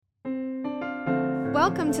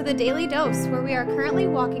Welcome to the Daily Dose, where we are currently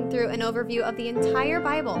walking through an overview of the entire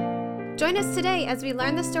Bible. Join us today as we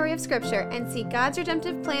learn the story of Scripture and see God's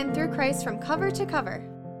redemptive plan through Christ from cover to cover.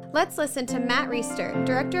 Let's listen to Matt Reisetter,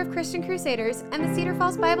 Director of Christian Crusaders and the Cedar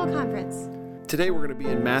Falls Bible Conference. Today we're going to be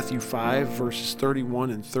in Matthew 5, verses 31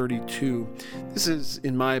 and 32. This is,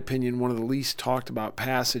 in my opinion, one of the least talked about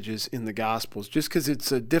passages in the Gospels, just because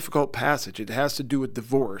it's a difficult passage. It has to do with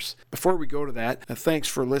divorce. Before we go to that, thanks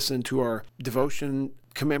for listening to our devotion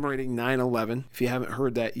commemorating 9/11. If you haven't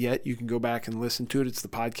heard that yet, you can go back and listen to it. It's the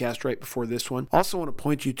podcast right before this one. Also want to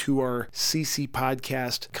point you to our CC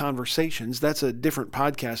podcast Conversations. That's a different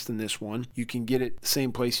podcast than this one. You can get it the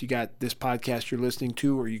same place you got this podcast you're listening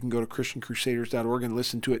to, or you can go to christiancrusaders.org and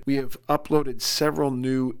listen to it. We have uploaded several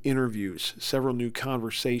new interviews, several new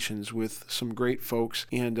conversations with some great folks,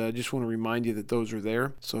 and just want to remind you that those are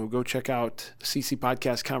there. So go check out CC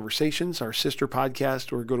Podcast Conversations, our sister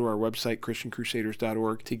podcast, or go to our website, christiancrusaders.org,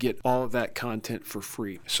 to get all of that content for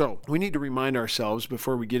free. So we need to remind ourselves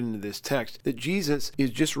before we get into this text that Jesus is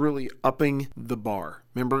just really upping the bar.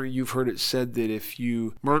 Remember, you've heard it said that if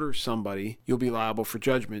you murder somebody, you'll be liable for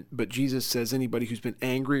judgment. But Jesus says anybody who's been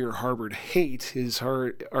angry or harbored hate has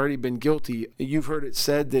already been guilty. You've heard it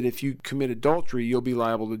said that if you commit adultery, you'll be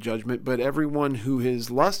liable to judgment. But everyone who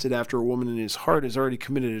has lusted after a woman in his heart has already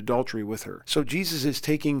committed adultery with her. So Jesus is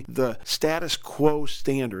taking the status quo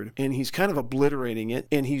standard and he's kind of obliterating it,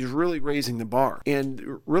 and he's really raising the bar.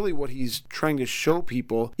 And really what he's trying to show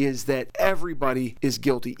people is that everybody is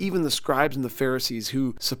guilty, even the scribes and the Pharisees who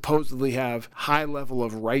supposedly have high level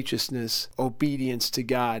of righteousness, obedience to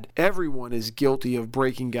God. Everyone is guilty of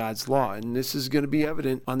breaking God's law. And this is going to be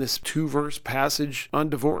evident on this 2-verse passage on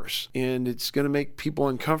divorce. And it's going to make people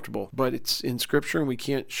uncomfortable, but it's in Scripture and we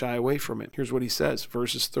can't shy away from it. Here's what he says,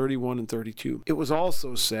 verses 31 and 32. It was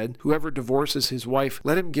also said, whoever divorces his wife,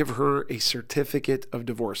 let him give her a certificate of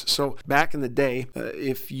divorce. So back in the day,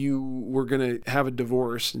 if you were going to have a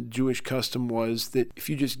divorce, Jewish custom was that if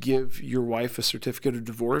you just give your wife a certificate of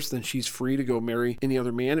divorce, then she's free to go marry any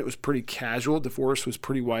other man. It was pretty casual. Divorce was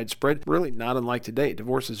pretty widespread, really not unlike today.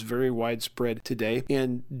 Divorce is very widespread today.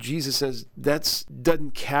 And Jesus says that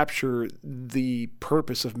doesn't capture the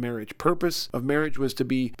purpose of marriage. Purpose of marriage was to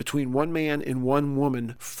be between one man and one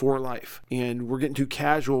woman for life. And we're getting too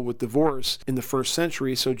casual with divorce in the first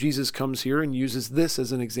century. So Jesus comes here and uses this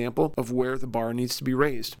as an example of where the bar needs to be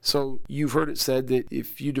raised. So you've heard it said that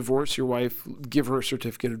if you divorce your wife, give her a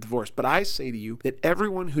certificate of divorce. But I say to you that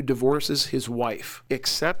everyone who divorces his wife,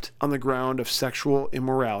 except on the ground of sexual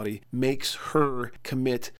immorality, makes her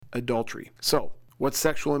commit adultery. So, what's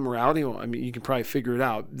sexual immorality? Well, I mean, you can probably figure it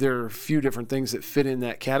out. There are a few different things that fit in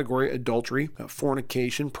that category. Adultery,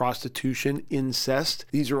 fornication, prostitution, incest.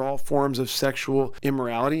 These are all forms of sexual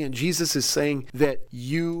immorality. And Jesus is saying that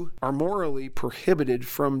you are morally prohibited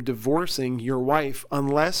from divorcing your wife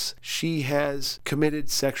unless she has committed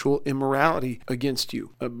sexual immorality against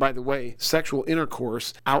you. By the way, sexual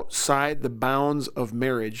intercourse outside the bounds of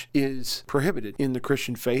marriage is prohibited in the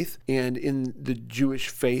Christian faith and in the Jewish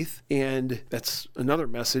faith. And that's another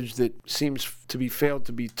message that seems to be failed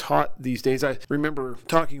to be taught these days. I remember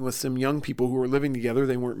talking with some young people who were living together.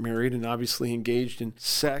 They weren't married and obviously engaged in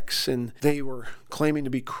sex, and they were claiming to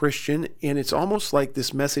be Christian. And it's almost like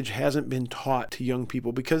this message hasn't been taught to young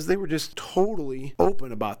people because they were just totally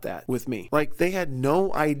open about that with me. Like they had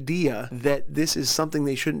no idea that this is something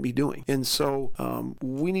they shouldn't be doing. And so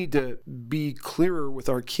we need to be clearer with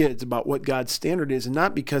our kids about what God's standard is, and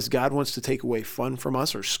not because God wants to take away fun from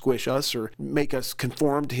us or squish us or make us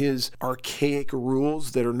conform to his archaic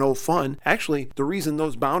rules that are no fun. Actually, the reason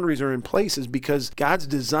those boundaries are in place is because God's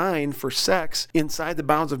design for sex inside the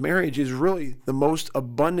bounds of marriage is really the most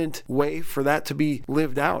abundant way for that to be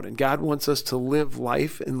lived out. And God wants us to live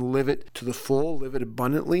life and live it to the full, live it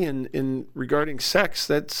abundantly. And regarding sex,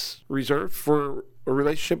 that's reserved for a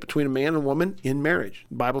relationship between a man and woman in marriage.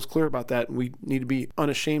 The Bible's clear about that, and we need to be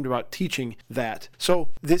unashamed about teaching that. So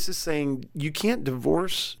this is saying you can't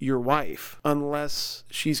divorce your wife unless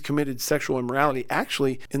she's committed sexual immorality.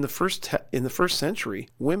 Actually, in the first century,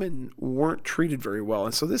 women weren't treated very well,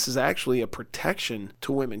 and so this is actually a protection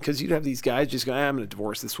to women, because you'd have these guys just go, I'm going to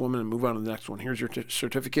divorce this woman and move on to the next one. Here's your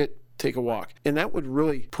certificate. Take a walk. And that would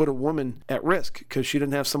really put a woman at risk because she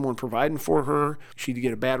didn't have someone providing for her. She'd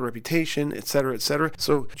get a bad reputation, etc., etc.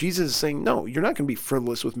 So Jesus is saying, no, you're not going to be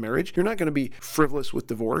frivolous with marriage. You're not going to be frivolous with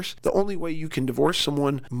divorce. The only way you can divorce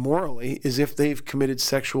someone morally is if they've committed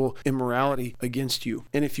sexual immorality against you.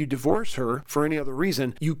 And if you divorce her for any other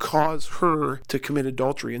reason, you cause her to commit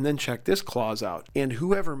adultery. And then check this clause out. And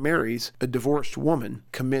whoever marries a divorced woman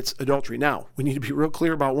commits adultery. Now, we need to be real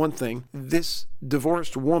clear about one thing. This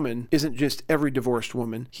divorced woman isn't just every divorced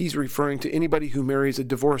woman. He's referring to anybody who marries a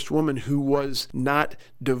divorced woman who was not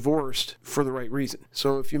divorced for the right reason.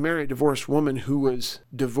 So if you marry a divorced woman who was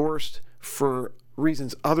divorced for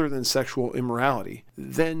reasons other than sexual immorality,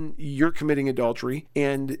 then you're committing adultery,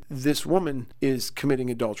 and this woman is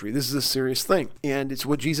committing adultery. This is a serious thing, and it's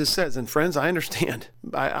what Jesus says. And friends, I understand.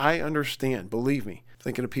 I understand, believe me.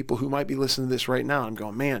 Thinking of people who might be listening to this right now, I'm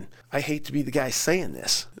going, man, I hate to be the guy saying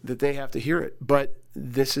this, that they have to hear it. But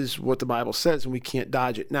this is what the Bible says, and we can't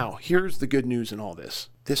dodge it. Now, here's the good news in all this.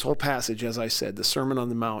 This whole passage, as I said, the Sermon on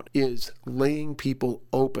the Mount, is laying people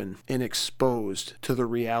open and exposed to the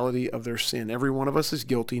reality of their sin. Every one of us is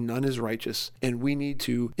guilty. None is righteous. And we need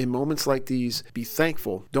to, in moments like these, be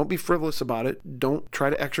thankful. Don't be frivolous about it. Don't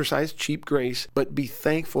try to exercise cheap grace, but be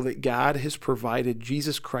thankful that God has provided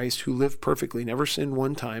Jesus Christ, who lived perfectly, never sinned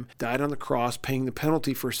one time, died on the cross, paying the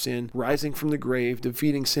penalty for sin, rising from the grave,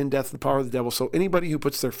 defeating sin, death, and the power of the devil. So anybody who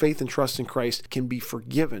puts their faith and trust in Christ can be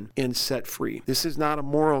forgiven and set free. This is not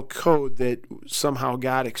a moral code that somehow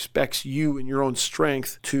God expects you in your own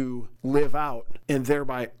strength to live out and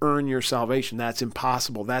thereby earn your salvation. That's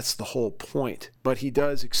impossible. That's the whole point. But he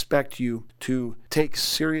does expect you to take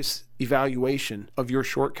serious evaluation of your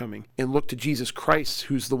shortcoming and look to Jesus Christ,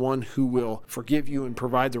 who's the one who will forgive you and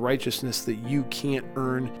provide the righteousness that you can't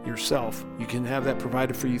earn yourself. You can have that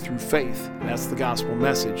provided for you through faith. And that's the gospel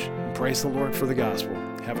message. And praise the Lord for the gospel.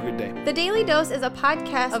 Have a good day. The Daily Dose is a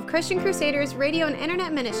podcast of Christian Crusaders radio and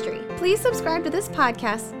internet ministry. Please subscribe to this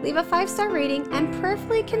podcast, leave a 5-star rating, and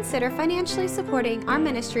prayerfully consider financially supporting our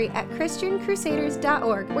ministry at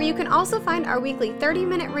ChristianCrusaders.org, where you can also find our weekly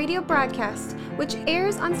 30-minute radio broadcast, which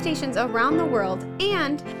airs on stations around the world,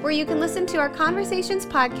 and where you can listen to our Conversations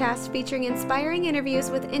podcast featuring inspiring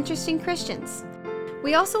interviews with interesting Christians.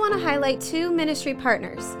 We also want to highlight 2 ministry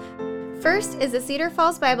partners. First is the Cedar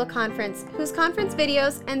Falls Bible Conference, whose conference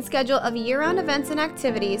videos and schedule of year-round events and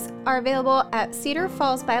activities are available at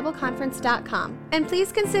cedarfallsbibleconference.com. And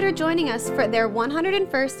please consider joining us for their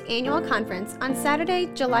 101st annual conference on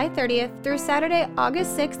Saturday, July 30th through Saturday,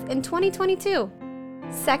 August 6th in 2022.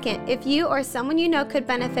 Second, if you or someone you know could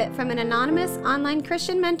benefit from an anonymous online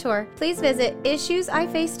Christian mentor, please visit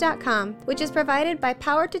issuesiface.com, which is provided by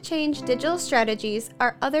Power to Change Digital Strategies,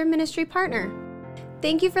 our other ministry partner.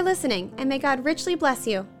 Thank you for listening, and may God richly bless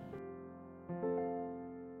you.